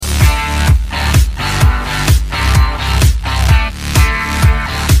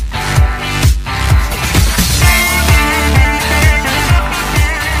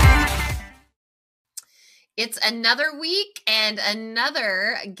another week and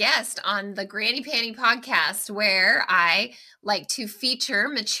another guest on the Granny Panty Podcast, where I like to feature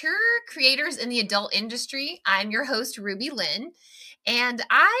mature creators in the adult industry. I'm your host, RubyLynne, and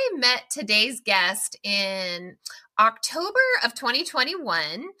I met today's guest in October of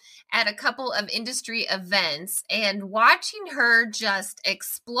 2021 at a couple of industry events, and watching her just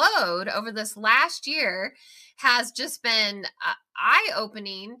explode over this last year has just been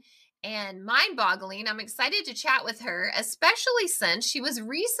eye-opening and mind-boggling. I'm excited to chat with her, especially since she was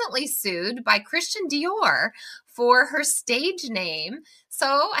recently sued by Christian Dior for her stage name.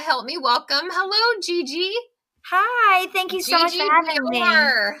 So help me welcome. Hello, Gigi. Hi, thank you so much for having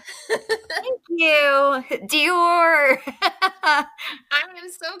Dior. me. Thank you, Dior. I am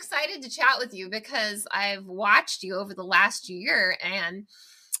so excited to chat with you because I've watched you over the last year, and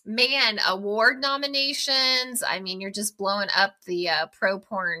man, award nominations. I mean, you're just blowing up the pro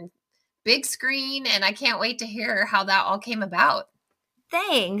porn big screen, and I can't wait to hear how that all came about.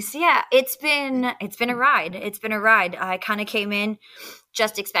 Thanks. Yeah, it's been a ride. It's been a ride. I kind of came in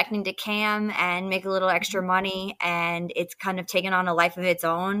just expecting to cam and make a little extra money, and it's kind of taken on a life of its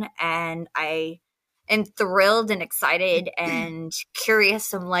own. And I am thrilled and excited and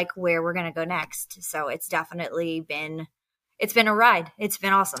curious of like where we're gonna go next. So it's definitely been a ride. It's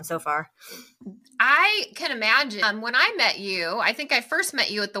been awesome so far. I can imagine. When I met you, I think I first met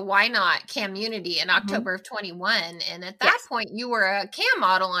you at the Why Not community in October of 21. And at that point, you were a cam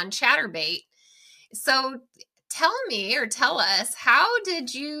model on Chatterbait. So tell us, how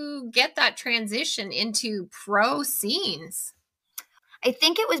did you get that transition into pro scenes? I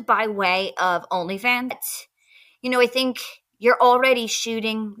think it was by way of OnlyFans. You know, I think you're already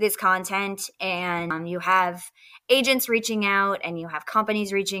shooting this content, and you have agents reaching out and you have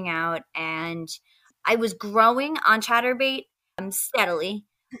companies reaching out, and I was growing on Chatterbait steadily,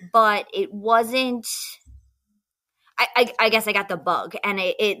 but it wasn't I guess I got the bug, and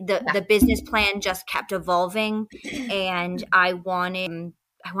the business plan just kept evolving, and I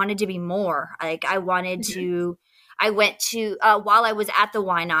wanted to be more. Like I went to while I was at the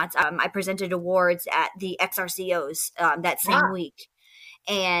Why Nots, I presented awards at the XRCOs that same week.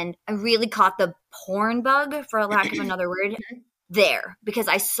 And I really caught the porn bug, for lack of another word, there, because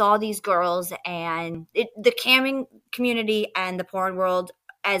I saw these girls, and the camming community and the porn world,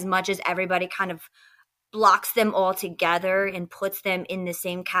 as much as everybody kind of blocks them all together and puts them in the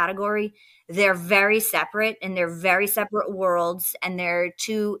same category, they're very separate, and they're very separate worlds, and they're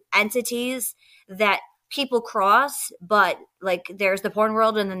two entities that people cross, but like there's the porn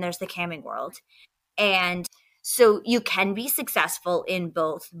world and then there's the camming world. And so you can be successful in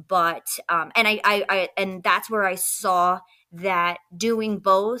both, but and that's where I saw that doing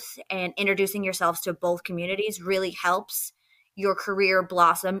both and introducing yourselves to both communities really helps your career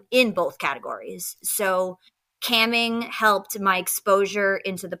blossom in both categories. So camming helped my exposure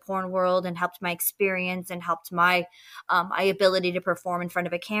into the porn world and helped my experience and helped my my ability to perform in front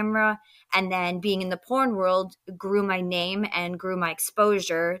of a camera. And then being in the porn world grew my name and grew my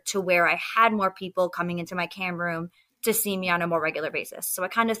exposure to where I had more people coming into my cam room to see me on a more regular basis. So I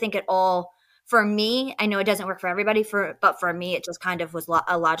kind of think it all, for me, I know it doesn't work for everybody, but for me, it just kind of was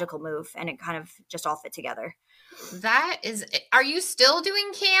a logical move, and it kind of just all fit together. Are you still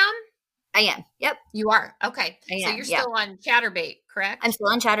doing cam? I am. Yep. You are. Okay. I am, so you're still on Chatterbait, correct? I'm still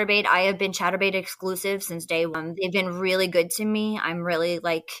on Chatterbait. I have been Chatterbait exclusive since day one. They've been really good to me. I'm really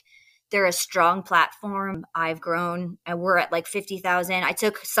they're a strong platform. I've grown, and we're at 50,000. I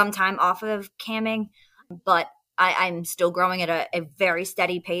took some time off of camming, but I'm still growing at a very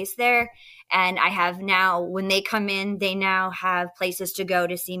steady pace there. And I have now, when they come in, they now have places to go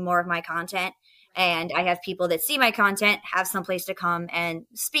to see more of my content. And I have people that see my content, have some place to come and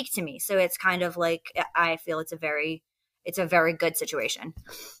speak to me. So it's kind of I feel it's a very good situation.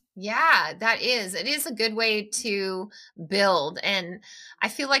 Yeah, that is. It is a good way to build. And I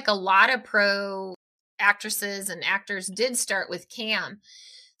feel like a lot of pro actresses and actors did start with cam.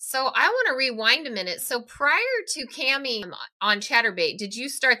 So I want to rewind a minute. So prior to camming on Chatterbait, did you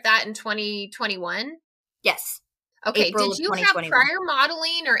start that in 2021? Yes. Okay. April did you have prior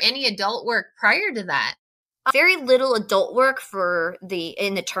modeling or any adult work prior to that? Very little adult work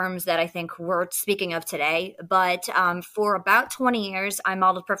in the terms that I think we're speaking of today. But for about 20 years, I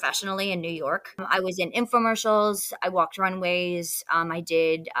modeled professionally in New York. I was in infomercials. I walked runways. I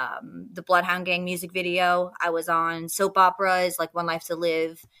did the Bloodhound Gang music video. I was on soap operas like One Life to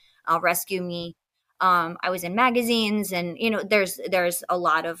Live, Rescue Me. I was in magazines, and there's a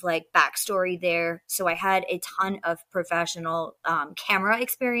lot of like backstory there. So I had a ton of professional camera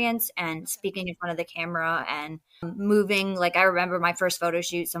experience and speaking in front of the camera and moving. Like, I remember my first photo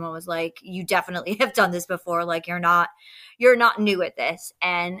shoot, someone was like, "You definitely have done this before. Like, you're not new at this."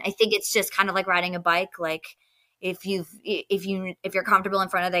 And I think it's just kind of like riding a bike. Like, if you're comfortable in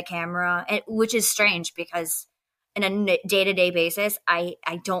front of the camera, which is strange because in a day-to-day basis, I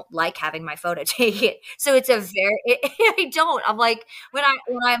don't like having my photo taken. So it's I don't. I'm like, when I'm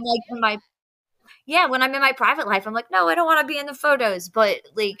like in my, when I'm in my private life, I'm like, no, I don't want to be in the photos. But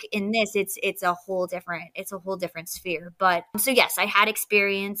like in this, it's a whole different sphere. But so yes, I had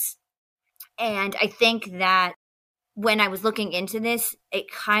experience. And I think that when I was looking into this,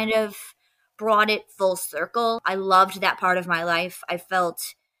 it kind of brought it full circle. I loved that part of my life. I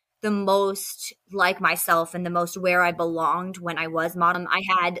felt the most like myself and the most where I belonged when I was modeling. I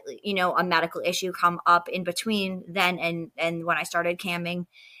had, a medical issue come up in between then and when I started camming.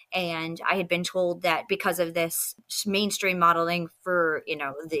 And I had been told that because of this mainstream modeling for,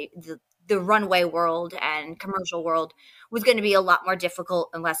 the runway world and commercial world was going to be a lot more difficult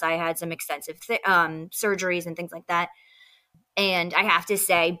unless I had some extensive surgeries and things like that. And I have to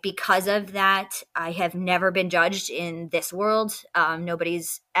say, because of that, I have never been judged in this world.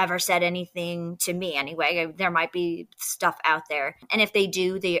 Nobody's ever said anything to me anyway. There might be stuff out there. And if they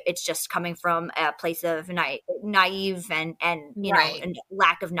do, it's just coming from a place of naive and Right. and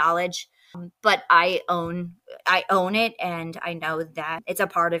lack of knowledge. But I own it, and I know that it's a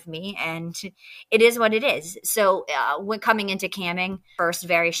part of me, and it is what it is. So when coming into camming, first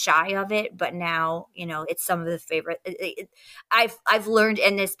very shy of it, but now it's some of the favorite. I've learned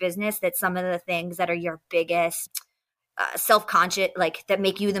in this business that some of the things that are your biggest self-conscious, like that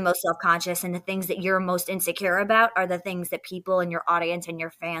make you the most self-conscious, and the things that you're most insecure about are the things that people in your audience and your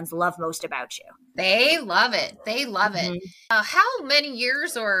fans love most about you. They love it. They love Mhm. it. How many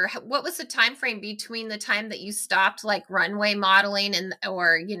years, or what was the time frame between the time that you stopped like runway modeling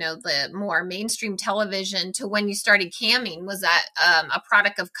or the more mainstream television to when you started camming? Was that a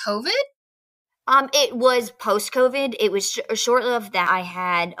product of COVID? It was post-COVID. It was short of that. I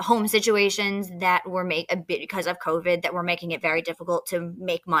had home situations that were because of COVID that were making it very difficult to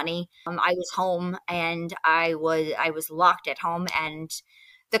make money. I was home, and I was locked at home, and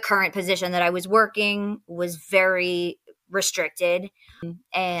the current position that I was working was very restricted,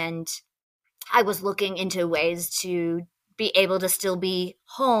 and I was looking into ways to be able to still be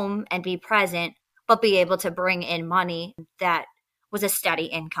home and be present, but be able to bring in money that was a steady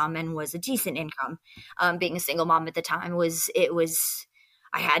income and was a decent income. Being a single mom at the time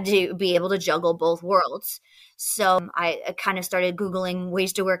I had to be able to juggle both worlds. So I kind of started Googling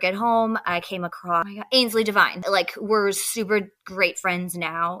ways to work at home. I came across Ainsley Devine. Like, we're super great friends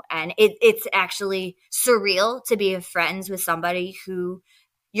now. And it's actually surreal to be friends with somebody who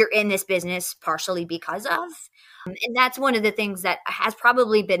you're in this business partially because of. And that's one of the things that has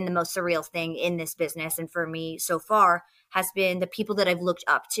probably been the most surreal thing in this business. And for me so far has been the people that I've looked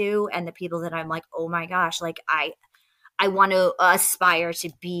up to and the people that I'm like, oh my gosh, like I want to aspire to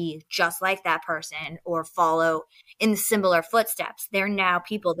be just like that person or follow in similar footsteps. They're now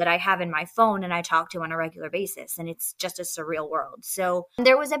people that I have in my phone and I talk to on a regular basis. And it's just a surreal world. So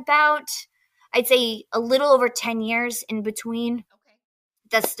there was about, I'd say, a little over 10 years in between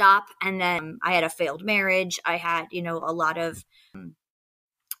the stop. And then I had a failed marriage. I had, a lot of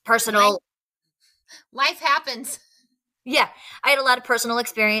personal life happens. Yeah, I had a lot of personal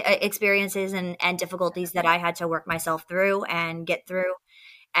experiences and difficulties that I had to work myself through and get through.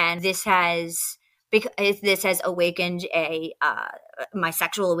 And this has awakened my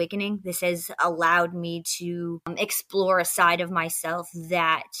sexual awakening. This has allowed me to explore a side of myself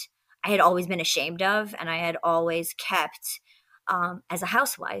that I had always been ashamed of, and I had always kept as a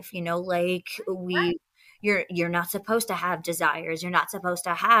housewife. You're not supposed to have desires. You're not supposed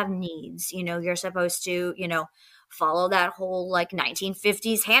to have needs. You're supposed to, follow that whole like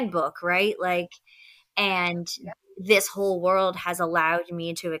 1950s handbook, right? And this whole world has allowed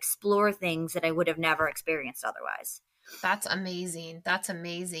me to explore things that I would have never experienced otherwise. That's amazing. That's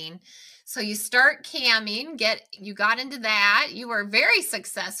amazing. So you start camming, you got into that. You were very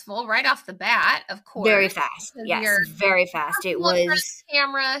successful right off the bat, of course. Very fast. Yes, very fast. It was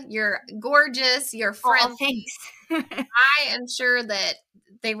camera. You're gorgeous. You're friendly. Oh, thanks. I am sure that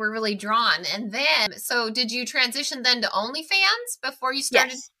they were really drawn. And then, so did you transition then to OnlyFans before you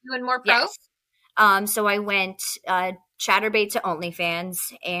started doing more pro? Yes. So I went Chatterbait to OnlyFans,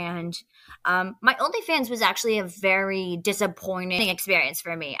 and my OnlyFans was actually a very disappointing experience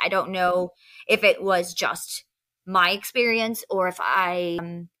for me. I don't know if it was just my experience or if I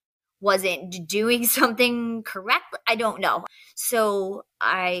wasn't doing something correctly. I don't know. So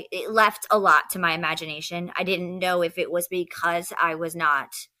it left a lot to my imagination. I didn't know if it was because I was not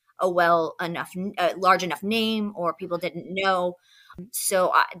a large enough name, or people didn't know.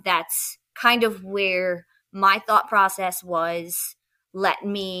 So that's kind of where my thought process was. Let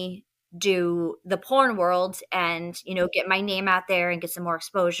me do the porn world and, get my name out there and get some more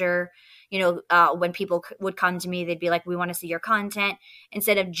exposure. When people would come to me, they'd be like, we want to see your content,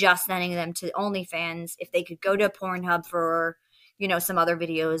 instead of just sending them to OnlyFans. If they could go to Pornhub for, some other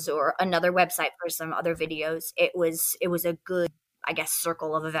videos, or another website for some other videos, it was a good, I guess,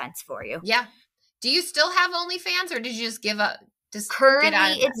 circle of events for you. Yeah. Do you still have OnlyFans, or did you just give up?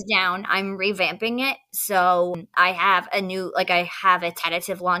 Currently, it's down. I'm revamping it. So I have I have a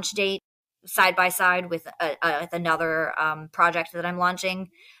tentative launch date side by side with another project that I'm launching.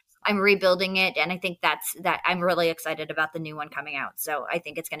 I'm rebuilding it, and I think that I'm really excited about the new one coming out. So I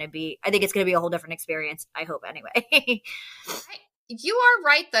think it's going to be a whole different experience. I hope, anyway. You are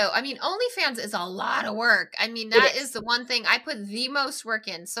right, though. I mean, OnlyFans is a lot of work. I mean, that is the one thing I put the most work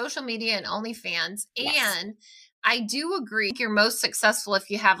in: social media and OnlyFans. Yes. And I do agree, you're most successful if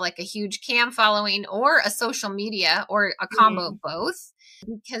you have like a huge cam following, or a social media, or a combo of both.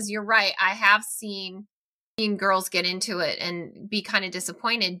 Because you're right, I have seen girls get into it and be kind of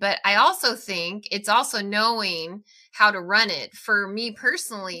disappointed. But I also think it's also knowing how to run it. For me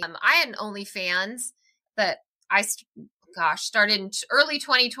personally, I had an OnlyFans that I started in early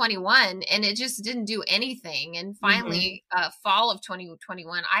 2021, and it just didn't do anything. And finally, fall of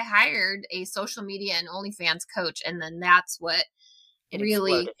 2021, I hired a social media and OnlyFans coach, and then that's what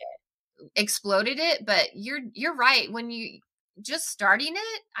really exploded it. But you're right. When you just starting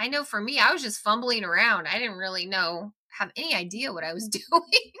it, I know for me, I was just fumbling around. I didn't really have any idea what I was doing.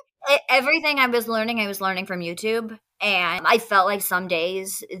 Everything I was learning from YouTube, and I felt like some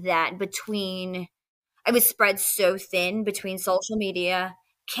days that I was spread so thin between social media,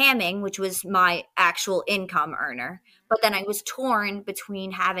 camming, which was my actual income earner. But then I was torn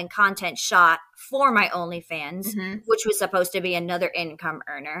between having content shot for my OnlyFans, which was supposed to be another income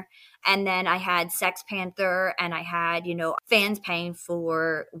earner. And then I had Sex Panther, and I had, fans paying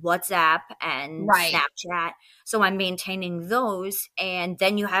for WhatsApp and Snapchat. So I'm maintaining those. And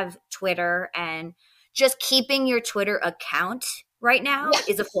then you have Twitter, and just keeping your Twitter account right now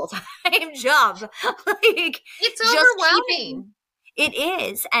is a full-time job. It's overwhelming. It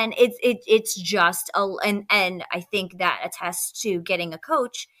is. And it's just and I think that attests to getting a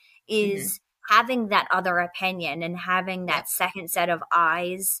coach is having that other opinion, and having that second set of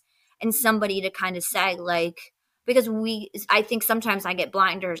eyes, and somebody to kind of say, because I think sometimes I get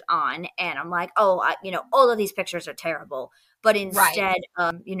blinders on, and I'm like, all of these pictures are terrible. But instead,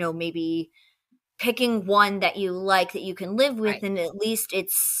 maybe picking one that you like, that you can live with, and at least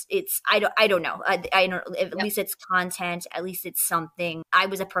it's I don't know. I don't, at least it's content, at least it's something. I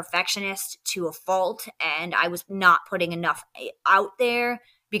was a perfectionist to a fault, and I was not putting enough out there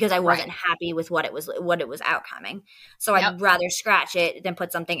because I wasn't happy with what it was outcoming. So I'd rather scratch it than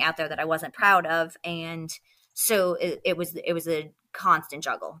put something out there that I wasn't proud of. And so it was a constant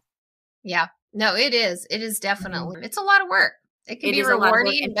juggle. Yeah. No, it is. It is definitely. It's a lot of work. It can be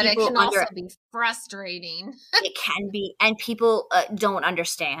rewarding, but it can also be frustrating. It can be. And people don't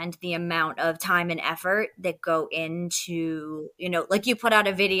understand the amount of time and effort that go into, like you put out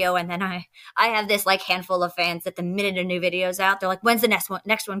a video, and then I have this handful of fans that the minute a new video's out, they're like, when's the next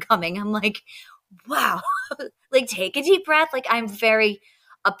one coming? I'm like, wow, take a deep breath. I'm very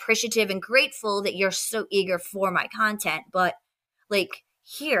appreciative and grateful that you're so eager for my content, but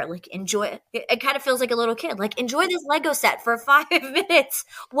here, enjoy it. It kind of feels like a little kid. Enjoy this Lego set for 5 minutes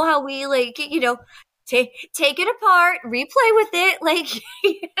while we take it apart, replay with it.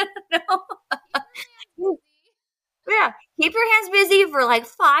 Yeah, keep your hands busy for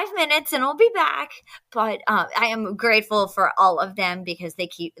 5 minutes, and I'll be back. But I am grateful for all of them, because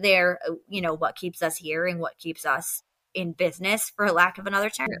they're what keeps us here and what keeps us in business, for lack of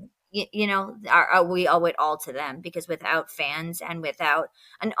another term. We owe it all to them, because without fans and without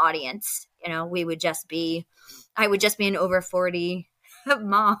an audience, I would just be an over 40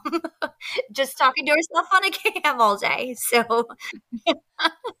 mom just talking to herself on a cam all day. So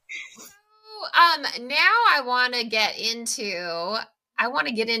now I want to get into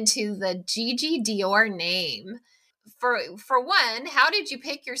the Gigi Dior name. For one, how did you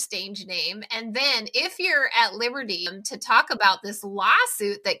pick your stage name? And then, if you're at liberty to talk about this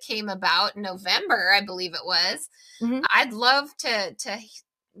lawsuit that came about in November, I believe it was, I'd love to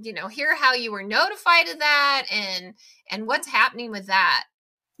hear how you were notified of that, and what's happening with that.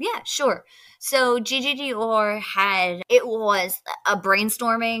 Yeah, sure. So Gigi Dior it was a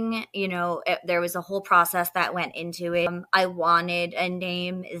brainstorming, there was a whole process that went into it. I wanted a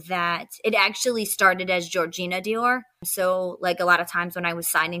name it actually started as Georgina Dior. So like a lot of times when I was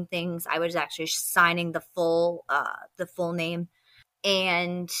signing things, I was actually signing the full name.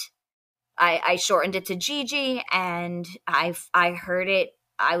 And I shortened it to Gigi, and I heard it.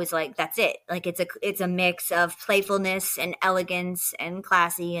 I was like, that's it. Like it's a mix of playfulness and elegance and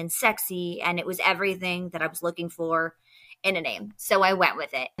classy and sexy, and it was everything that I was looking for in a name. So I went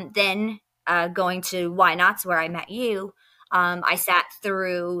with it. And then going to Why Nots, where I met you, I sat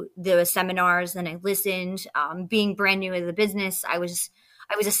through the seminars and I listened. Being brand new in the business, I was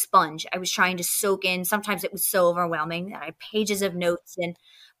a sponge. I was trying to soak in. Sometimes it was so overwhelming. I had pages of notes,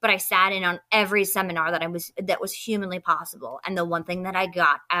 but I sat in on every seminar that was humanly possible. And the one thing that I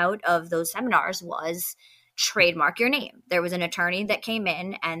got out of those seminars was trademark your name. There was an attorney that came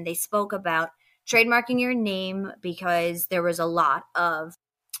in and they spoke about trademarking your name because there was a lot of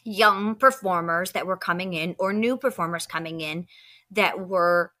young performers that were coming in, or new performers coming in, that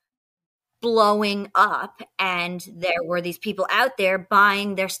were blowing up, and there were these people out there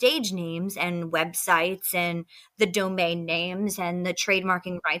buying their stage names and websites and the domain names and the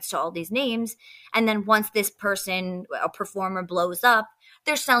trademarking rights to all these names. And then once this person, a performer, blows up,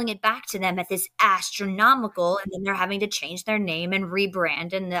 they're selling it back to them at this astronomical, and then they're having to change their name and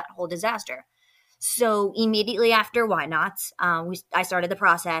rebrand, and that whole disaster. So immediately after Why Nots, I started the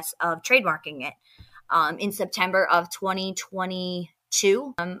process of trademarking it. In September of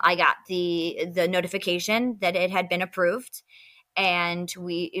 2022, I got the notification that it had been approved, and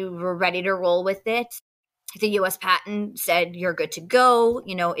we were ready to roll with it. The U.S. patent said you're good to go.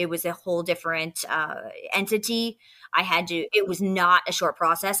 It was a whole different entity. It was not a short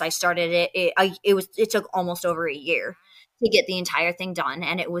process. I started it. It took almost over a year to get the entire thing done,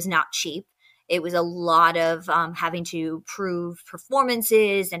 and it was not cheap. It was a lot of having to prove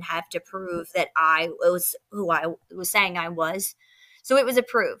performances and have to prove that I was who I was saying I was. So it was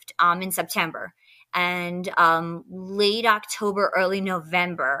approved in September. And late October, early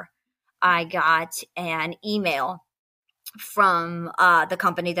November, I got an email from the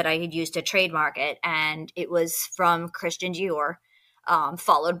company that I had used to trademark it. And it was from Christian Dior,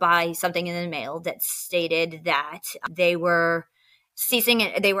 followed by something in the mail that stated that they were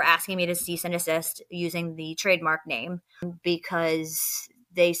asking me to cease and desist using the trademark name because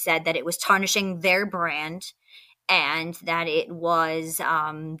they said that it was tarnishing their brand and that it was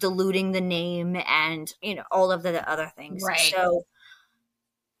diluting the name and all of the other things. Right.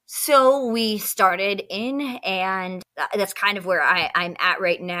 So we started in, and that's kind of where I'm at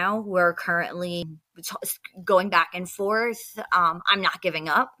right now. We're currently going back and forth. I'm not giving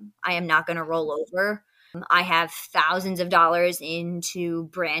up. I am not going to roll over. I have thousands of dollars into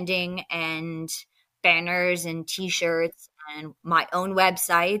branding and banners and t-shirts and my own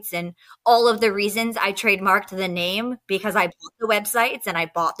websites and all of the reasons I trademarked the name, because I bought the websites and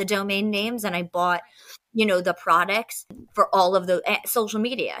I bought the domain names and I bought, the products for all of the social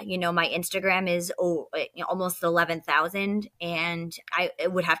media. My Instagram is almost 11,000, and I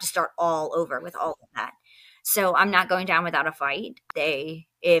would have to start all over with all of that. So I'm not going down without a fight.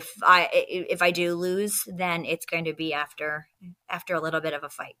 If I do lose, then it's going to be after a little bit of a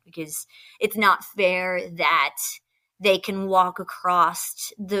fight, because it's not fair that they can walk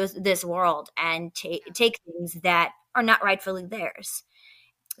across this world and take things that are not rightfully theirs.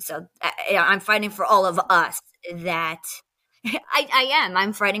 So I'm fighting for all of us that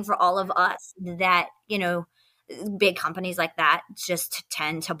I'm fighting for all of us that, big companies like that just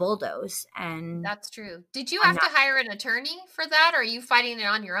tend to bulldoze. And that's true. Did you have to hire an attorney for that, or are you fighting it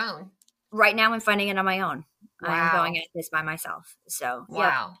on your own? Right now I'm fighting it on my own. Wow. I'm going at this by myself. So,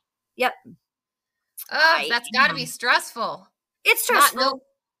 wow. Yep. Oh, that's got to be stressful. It's stressful.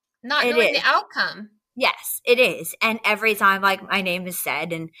 Not knowing the outcome. Yes, it is. And every time my name is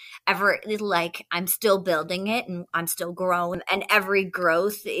said, and I'm still building it and I'm still growing, and every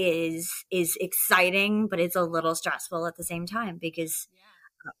growth is exciting, but it's a little stressful at the same time, because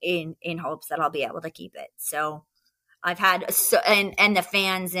in hopes that I'll be able to keep it. So I've had and the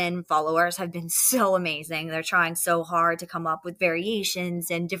fans and followers have been so amazing. They're trying so hard to come up with variations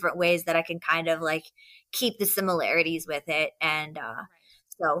and different ways that I can kind of keep the similarities with it. And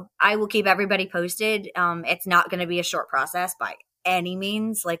so I will keep everybody posted. It's not going to be a short process by any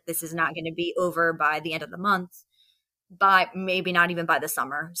means. This is not going to be over by the end of the month, maybe not even by the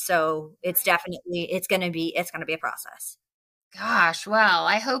summer. So it's going to be a process. Gosh, well,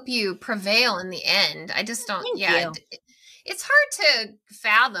 I hope you prevail in the end. I just don't. It's hard to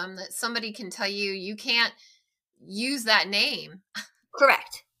fathom that somebody can tell you can't use that name.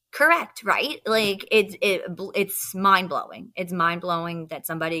 Correct. Correct, right? Like it's mind-blowing. It's mind-blowing that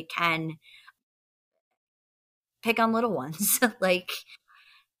somebody can pick on little ones. Like,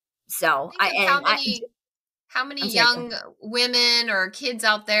 so Think of how I'm many sorry. young women or kids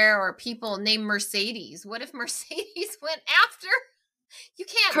out there or people named Mercedes. What if Mercedes went after? You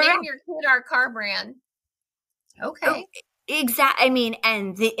can't name Correct. your kid our car brand. Oh, Okay. exactly. I mean,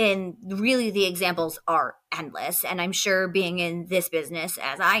 and really the examples are endless. And I'm sure being in this business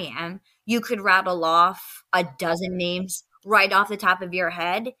as I am, you could rattle off a dozen names right off the top of your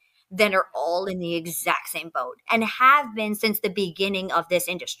head that are all in the exact same boat and have been since the beginning of this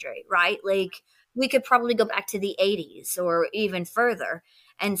industry, right? Like we could probably go back to the 80s or even further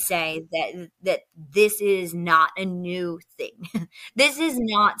and say that this is not a new thing. This is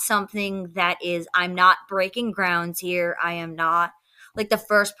not something that is, I'm not breaking grounds here. I am not like the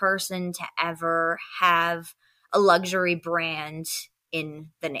first person to ever have a luxury brand in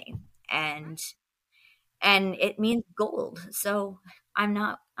the name. And it means gold. So I'm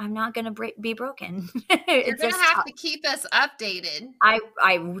not going to be broken. You're It's going to just have to keep us updated.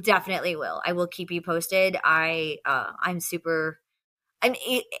 I definitely will. I will keep you posted. I'm super I'm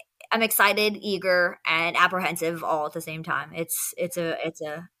e- I'm excited, eager, and apprehensive all at the same time. It's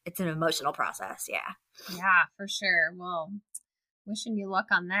an emotional process. Yeah. Yeah, for sure. Well, wishing you luck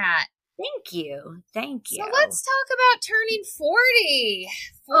on that. Thank you. Thank So you. let's talk about turning 40.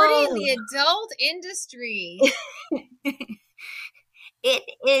 40 in Oh, the adult industry. it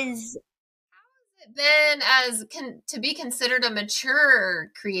is. Has it been to be considered a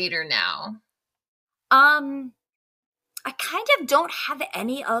mature creator now? I kind of don't have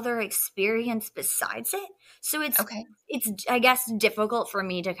any other experience besides it, so Okay. it's I guess difficult for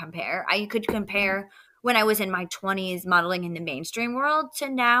me to compare. I could compare when I was in my 20s modeling in the mainstream world to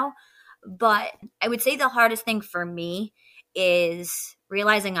now, but I would say the hardest thing for me is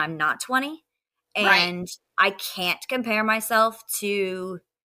realizing I'm not 20 Right. and I can't compare myself to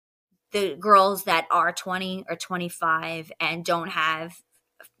the girls that are 20 or 25 and don't have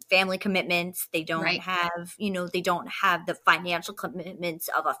family commitments. They don't Right. have, they don't have the financial commitments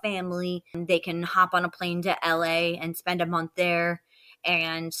of a family. They can hop on a plane to LA and spend a month there,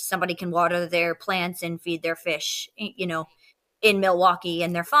 and somebody can water their plants and feed their fish, in Milwaukee,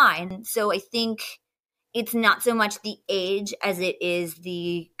 and they're fine. So I think it's not so much the age as it is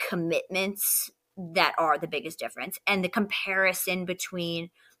the commitments that are the biggest difference, and the comparison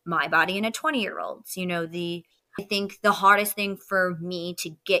between my body and a 20-year-old's. I think the hardest thing for me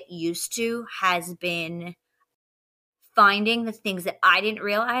to get used to has been finding the things that I didn't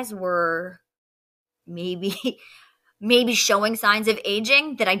realize were maybe maybe showing signs of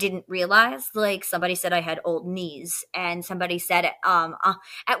aging that I didn't realize. Like somebody said I had old knees, and somebody said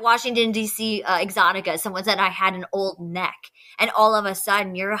at Washington D.C. Exotica, someone said I had an old neck, and all of a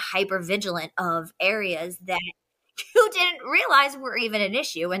sudden you're hyper vigilant of areas that you didn't realize were even an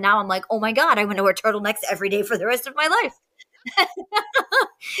issue. And now I'm like, oh my God, I'm going to wear turtlenecks every day for the rest of my life.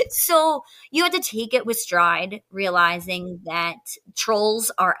 So you have to take it with stride, realizing that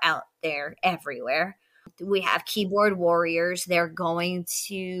trolls are out there everywhere. We have keyboard warriors. They're going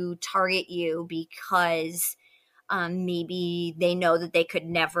to target you because maybe they know that they could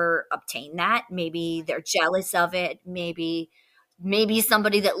never obtain that. Maybe they're jealous of it. Maybe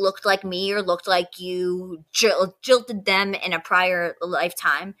somebody that looked like me or looked like you jilted them in a prior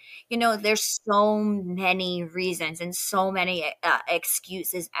lifetime. There's so many reasons and so many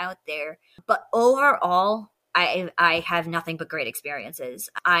excuses out there. But overall, I have nothing but great experiences.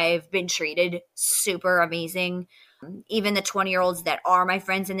 I've been treated super amazing. Even the 20-year-olds that are my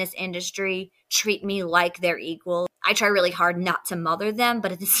friends in this industry treat me like they're equal. I try really hard not to mother them,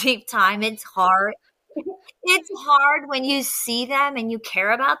 but at the same time, it's hard. It's hard when you see them and you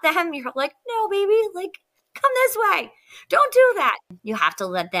care about them. You're like, no, baby, like, come this way. Don't do that. You have to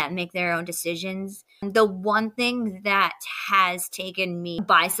let them make their own decisions. The one thing that has taken me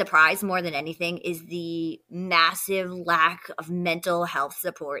by surprise more than anything is the massive lack of mental health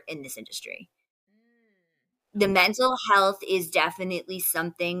support in this industry. The mental health is definitely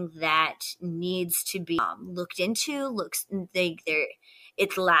something that needs to be looked into.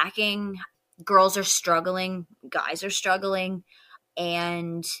 It's lacking. Girls are struggling, guys are struggling,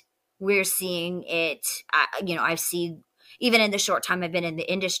 and we're seeing it. I've seen, even in the short time I've been in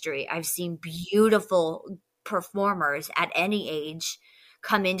the industry, I've seen beautiful performers at any age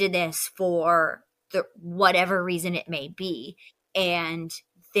come into this for whatever reason it may be, and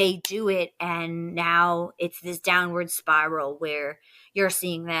they do it, and now it's this downward spiral where you're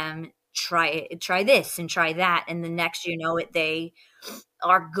seeing them try this and try that. And the next you know it, they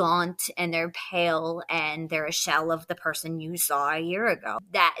are gaunt and they're pale and they're a shell of the person you saw a year ago.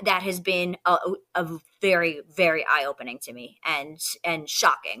 That has been a very, very eye-opening to me and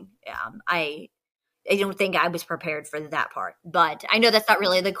shocking. I don't think I was prepared for that part, but I know that's not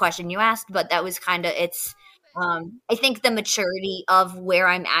really the question you asked, but that was kind of, I think the maturity of where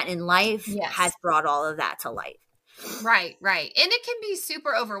I'm at in life has brought all of that to light. Right. And it can be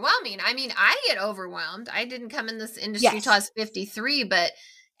super overwhelming. I mean, I get overwhelmed. I didn't come in this industry till I was 53,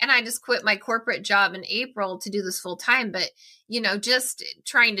 and I just quit my corporate job in April to do this full time. But, just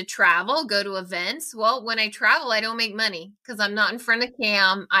trying to travel, go to events. Well, when I travel, I don't make money because I'm not in front of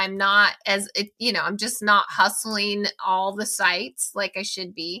cam. I'm not I'm just not hustling all the sites like I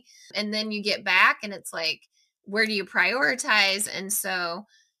should be. And then you get back and it's like, where do you prioritize? And so,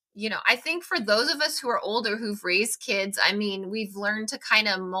 I think for those of us who are older, who've raised kids, I mean, we've learned to kind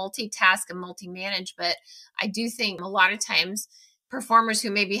of multitask and multi-manage, but I do think a lot of times performers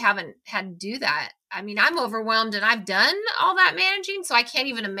who maybe haven't had to do that, I mean, I'm overwhelmed and I've done all that managing, so I can't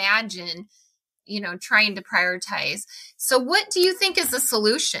even imagine, trying to prioritize. So what do you think is the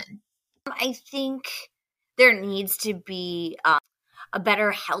solution? I think there needs to be a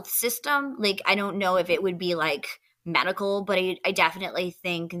better health system. Like, I don't know if it would be like medical, but I definitely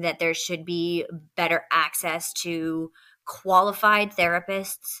think that there should be better access to qualified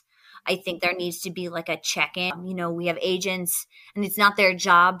therapists. I think there needs to be like a check-in. We have agents and it's not their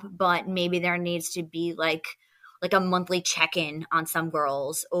job, but maybe there needs to be like a monthly check-in on some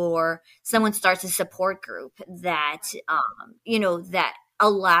girls, or someone starts a support group that, that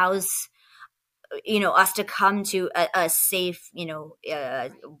allows us to come to a safe,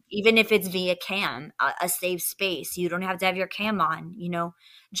 even if it's via cam, a safe space. You don't have to have your cam on,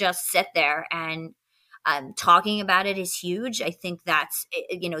 just sit there, and talking about it is huge. I think that's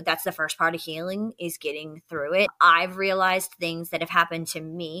the first part of healing, is getting through it. I've realized things that have happened to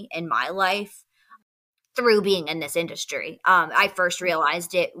me in my life through being in this industry. I first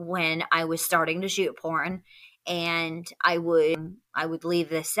realized it when I was starting to shoot porn, and I would leave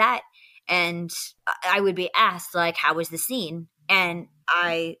the set and I would be asked, like, how was the scene? And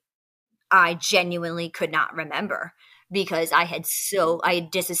I genuinely could not remember, because I had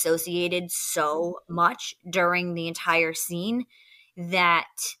disassociated so much during the entire scene that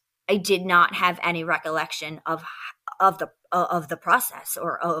I did not have any recollection of the process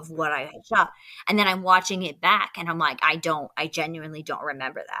or of what I had shot. And then I'm watching it back and I'm like, I genuinely don't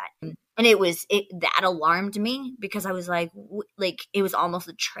remember that. And that alarmed me, because I was like it was almost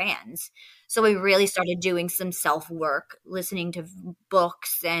a trance. So I really started doing some self-work, listening to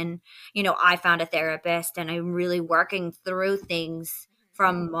books, and, I found a therapist, and I'm really working through things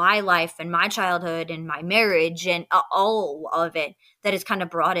from my life and my childhood and my marriage and all of it that has kind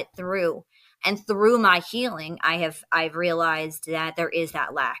of brought it through. And through my healing, I've realized that there is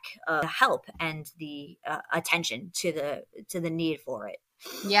that lack of help and the attention to the need for it.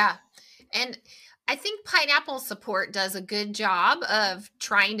 Yeah. And I think Pineapple Support does a good job of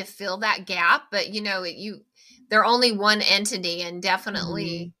trying to fill that gap, but they're only one entity, and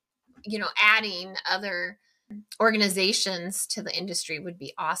definitely, adding other organizations to the industry would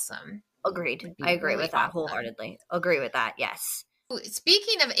be awesome. Agreed. I agree with that wholeheartedly. Agree with that. Yes.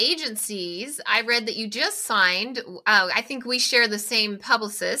 Speaking of agencies, I read that you just signed. I think we share the same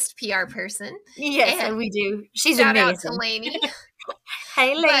publicist, PR person. Yes, and we do. She's shout amazing. Out to Lainey.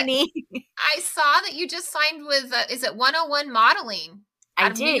 Hey, Lainey. I saw that you just signed with, is it 101 Modeling?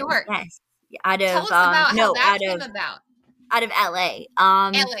 Out of New York. Yes. Tell us about how that came about. Out of LA.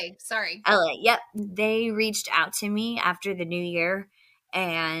 LA. Yep. They reached out to me after the new year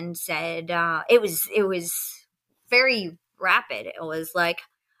and said, it was very rapid. It was like,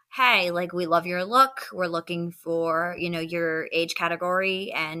 hey, like, we love your look. We're looking for, your age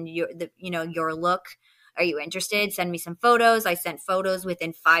category and your look. Are you interested? Send me some photos. I sent photos.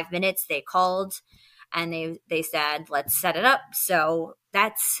 Within 5 minutes, they called and they said, let's set it up. So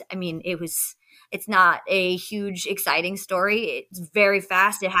it's not a huge, exciting story. It's very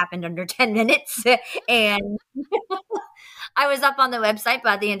fast. It happened under 10 minutes. And I was up on the website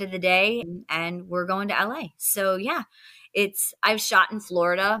by the end of the day, and we're going to LA. So yeah, I've shot in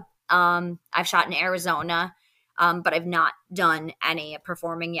Florida. I've shot in Arizona. But I've not done any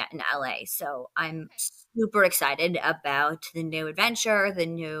performing yet in LA. So I'm super excited about the new adventure, the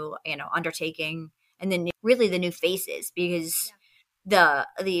new, undertaking, and then really the new faces, because the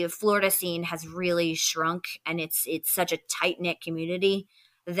Florida scene has really shrunk, and it's such a tight-knit community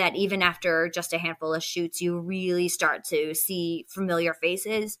that even after just a handful of shoots, you really start to see familiar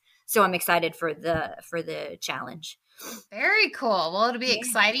faces. So I'm excited for the challenge. Very cool. Well, it'll be Yeah,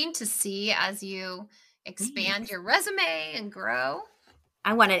 exciting to see as you expand thanks. your resume and grow.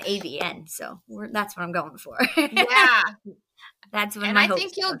 I want an AVN, so that's what I'm going for. Yeah. That's what And my I hopes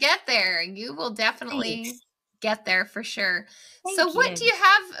think you'll are. get there. You will definitely Thanks. get there for sure. So, Thank what do you. you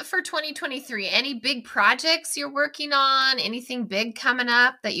have for 2023? Any big projects you're working on? Anything big coming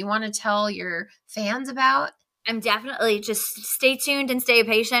up that you want to tell your fans about? I'm definitely just stay tuned and stay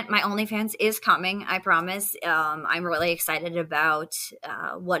patient. My OnlyFans is coming, I promise. I'm really excited about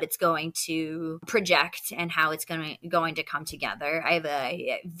what it's going to project and how it's going to come together. I have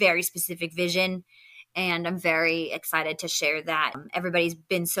a very specific vision, and I'm very excited to share that. Everybody's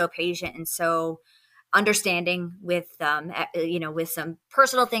been so patient and so understanding with with some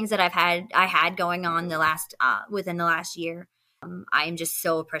personal things that I had going on the last within the last year. I am just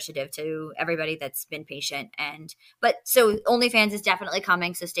so appreciative to everybody that's been patient. But so OnlyFans is definitely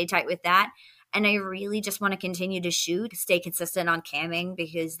coming, so stay tight with that. And I really just want to continue to shoot, stay consistent on camming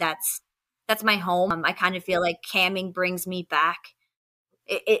because that's my home. I kind of feel like camming brings me back.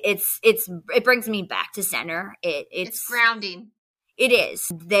 It brings me back to center. It's grounding. It is.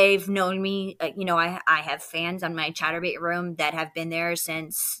 They've known me. I have fans on my Chatterbait room that have been there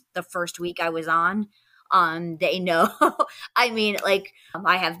since the first week I was on. They know. I mean,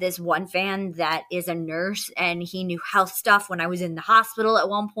 I have this one fan that is a nurse, and he knew health stuff when I was in the hospital at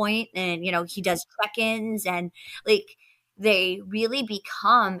one point, and he does check-ins, and they really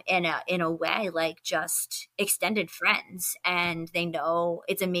become in a way like just extended friends, and they know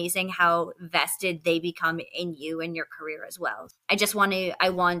it's amazing how vested they become in you and your career as well. I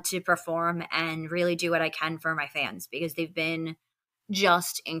want to perform and really do what I can for my fans because they've been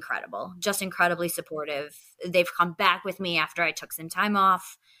just incredible, just incredibly supportive. They've come back with me after I took some time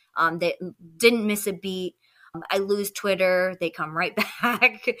off. They didn't miss a beat. I lose Twitter, they come right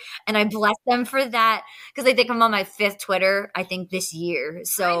back, and I bless them for that because I think I'm on my 5th Twitter, I think this year. I know.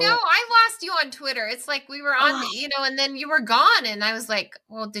 So, I lost you on Twitter. It's like we were on, oh, and then you were gone. And I was like,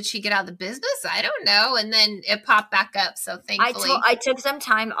 well, did she get out of the business? I don't know. And then it popped back up. So thankfully. I took some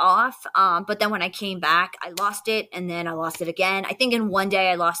time off, but then when I came back, I lost it, and then I lost it again. I think in one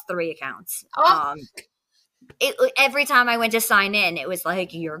day I lost 3 accounts. Oh, Every time I went to sign in, it was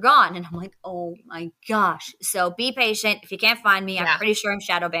like, you're gone. And I'm like, oh my gosh. So be patient. If you can't find me, I'm yeah. pretty sure I'm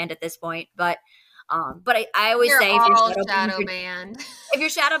shadow banned at this point. But I always You're say all shadow banned. if you're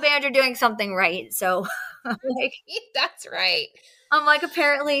shadow banned, you're doing something right. So That's right. I'm like,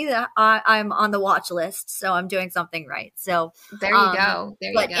 apparently I'm on the watch list, so I'm doing something right. So There you go.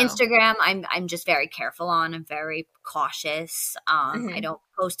 There you but go. Instagram, I'm just very careful on. I'm very cautious. I don't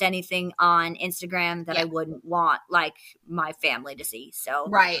post anything on Instagram that I wouldn't want like my family to see. So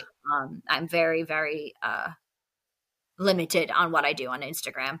Right. I'm very, very limited on what I do on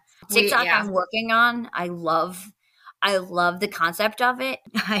Instagram. TikTok, I'm working on. I love the concept of it.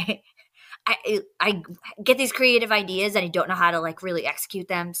 I get these creative ideas and I don't know how to like really execute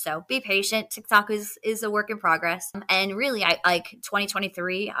them. So be patient. TikTok is a work in progress. And really, I like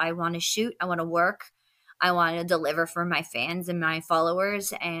 2023. I want to shoot. I want to work. I want to deliver for my fans and my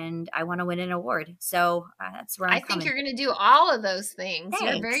followers, and I want to win an award. So that's where I think you're going to do all of those things.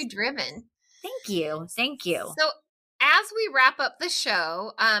 Thanks. You're very driven. Thank you. Thank you. So as we wrap up the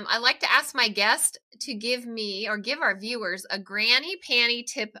show, I like to ask my guest to give me or give our viewers a Granny Panty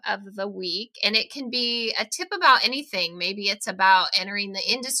tip of the week. And it can be a tip about anything. Maybe it's about entering the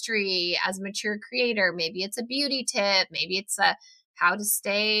industry as a mature creator. Maybe it's a beauty tip. Maybe it's a how to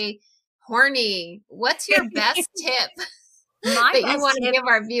stay horny. What's your best tip that you want to give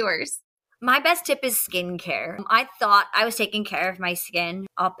our viewers? My best tip is skincare. I thought I was taking care of my skin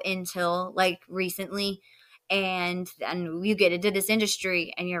up until like recently. And then you get into this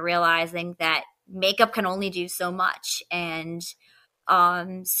industry and you're realizing that makeup can only do so much. And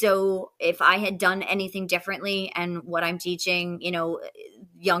so if I had done anything differently, and what I'm teaching,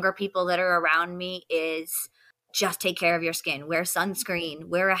 younger people that are around me is just take care of your skin. Wear sunscreen,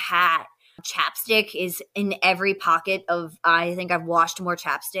 wear a hat. Chapstick is in every pocket of, I think I've washed more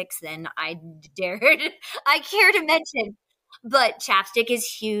chapsticks than I care to mention. But chapstick is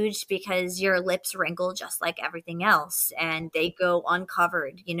huge because your lips wrinkle just like everything else, and they go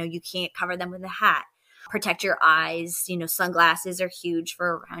uncovered. You can't cover them with a hat. Protect your eyes. Sunglasses are huge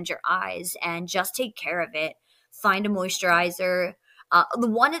for around your eyes, and just take care of it. Find a moisturizer.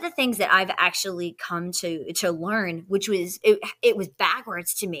 One of the things that I've actually come to learn, which was, it was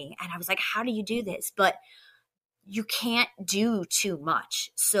backwards to me. And I was like, how do you do this? But you can't do too much.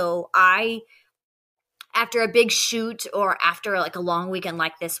 So after a big shoot or after like a long weekend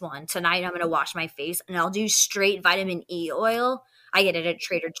like this one, tonight I'm going to wash my face and I'll do straight vitamin E oil. I get it at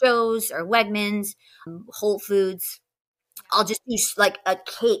Trader Joe's or Wegmans, Whole Foods. I'll just use like a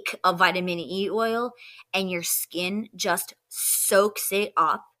cake of vitamin E oil, and your skin just soaks it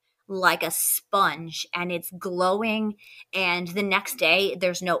up like a sponge, and it's glowing. And the next day,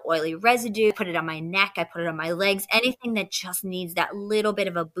 there's no oily residue. I put it on my neck. I put it on my legs. Anything that just needs that little bit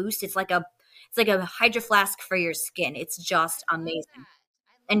of a boost. It's like a hydro flask for your skin. It's just I love amazing. that.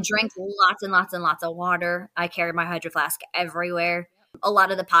 I And love drink that. lots and lots and lots of water. I carry my hydro flask everywhere. Yep. A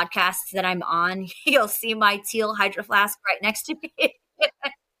lot of the podcasts that I'm on, you'll see my teal hydro flask right next to me.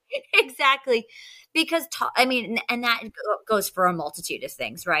 Exactly. Because, I mean, and that goes for a multitude of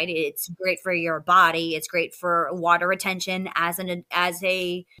things, right? It's great for your body. It's great for water retention as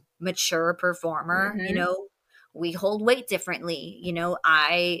a mature performer. Mm-hmm. We hold weight differently.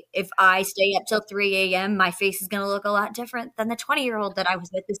 If I stay up till 3 a.m., my face is going to look a lot different than the 20-year-old that I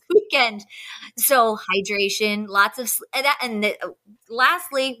was with this weekend. So hydration, lots of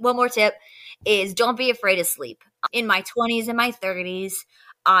lastly, one more tip is don't be afraid of sleep. In my 20s and my 30s,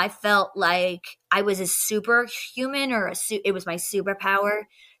 I felt like I was a superhuman, or it was my superpower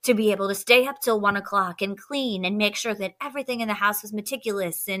to be able to stay up till 1 o'clock and clean and make sure that everything in the house was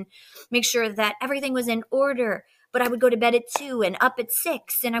meticulous and make sure that everything was in order. But I would go to bed at 2 and up at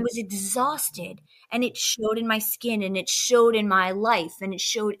 6, and I was exhausted, and it showed in my skin, and it showed in my life, and it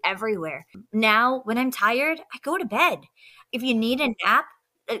showed everywhere. Now, when I'm tired, I go to bed. If you need a nap,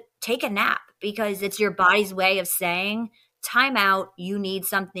 take a nap, because it's your body's way of saying, time out, you need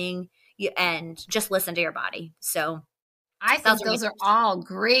something, and just listen to your body. So I those think are my those are tips. all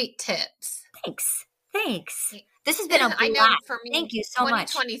great tips. Thanks. This has been a I know blast. for me, Thank you so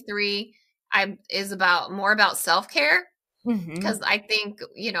much. 2023 is more about self-care, because I think,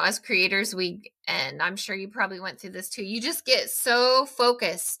 as creators, and I'm sure you probably went through this too, you just get so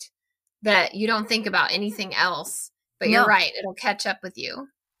focused that you don't think about anything else. But you're No, right, it'll catch up with you.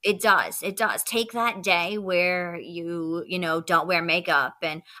 it does. It does. Take that day where you don't wear makeup,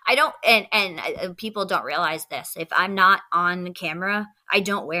 and I don't, and people don't realize this. If I'm not on camera, I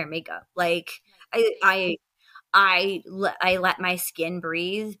don't wear makeup. Like I let my skin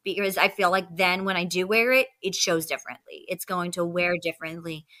breathe, because I feel like then when I do wear it, it shows differently. It's going to wear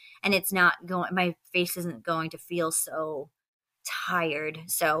differently, and my face isn't going to feel so tired.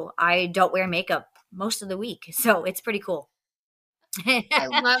 So I don't wear makeup most of the week. So it's pretty cool. I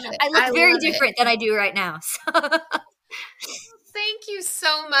love it. I look I very love it. different than I do right now. So. Thank you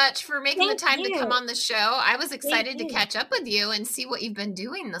so much for making the Thank time to come you. on the show. I was Thank excited to you. catch up with you and see what you've been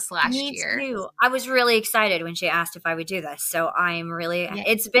doing this last Me year. too. I was really excited when she asked if I would do this. So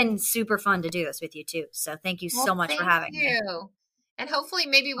it's been super fun to do this with you too. So thank you so much for having me. And hopefully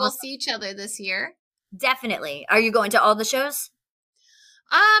maybe we'll Awesome. see each other this year. Definitely. Are you going to all the shows?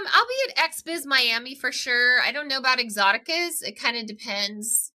 I'll be at XBiz Miami for sure. I don't know about Exoticas. It kind of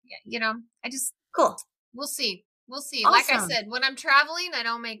depends. Cool. We'll see. We'll see. Awesome. Like I said, when I'm traveling, I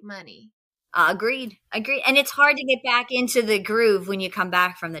don't make money. Agreed. And it's hard to get back into the groove when you come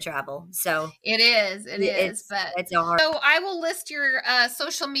back from the travel. So it is. But it's a hard. So I will list your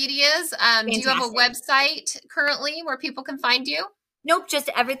social medias. Do you have a website currently where people can find you? Nope, just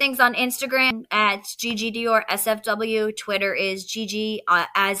everything's on Instagram at Gigi Dior SFW. Twitter is Gigi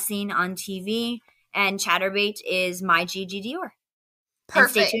as seen on TV, and Chatterbait is my Gigi Dior.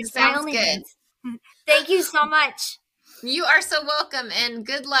 Perfect. Sounds good. Thank you so much. You are so welcome, and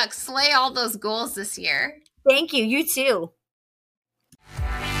good luck. Slay all those goals this year. Thank you. You too.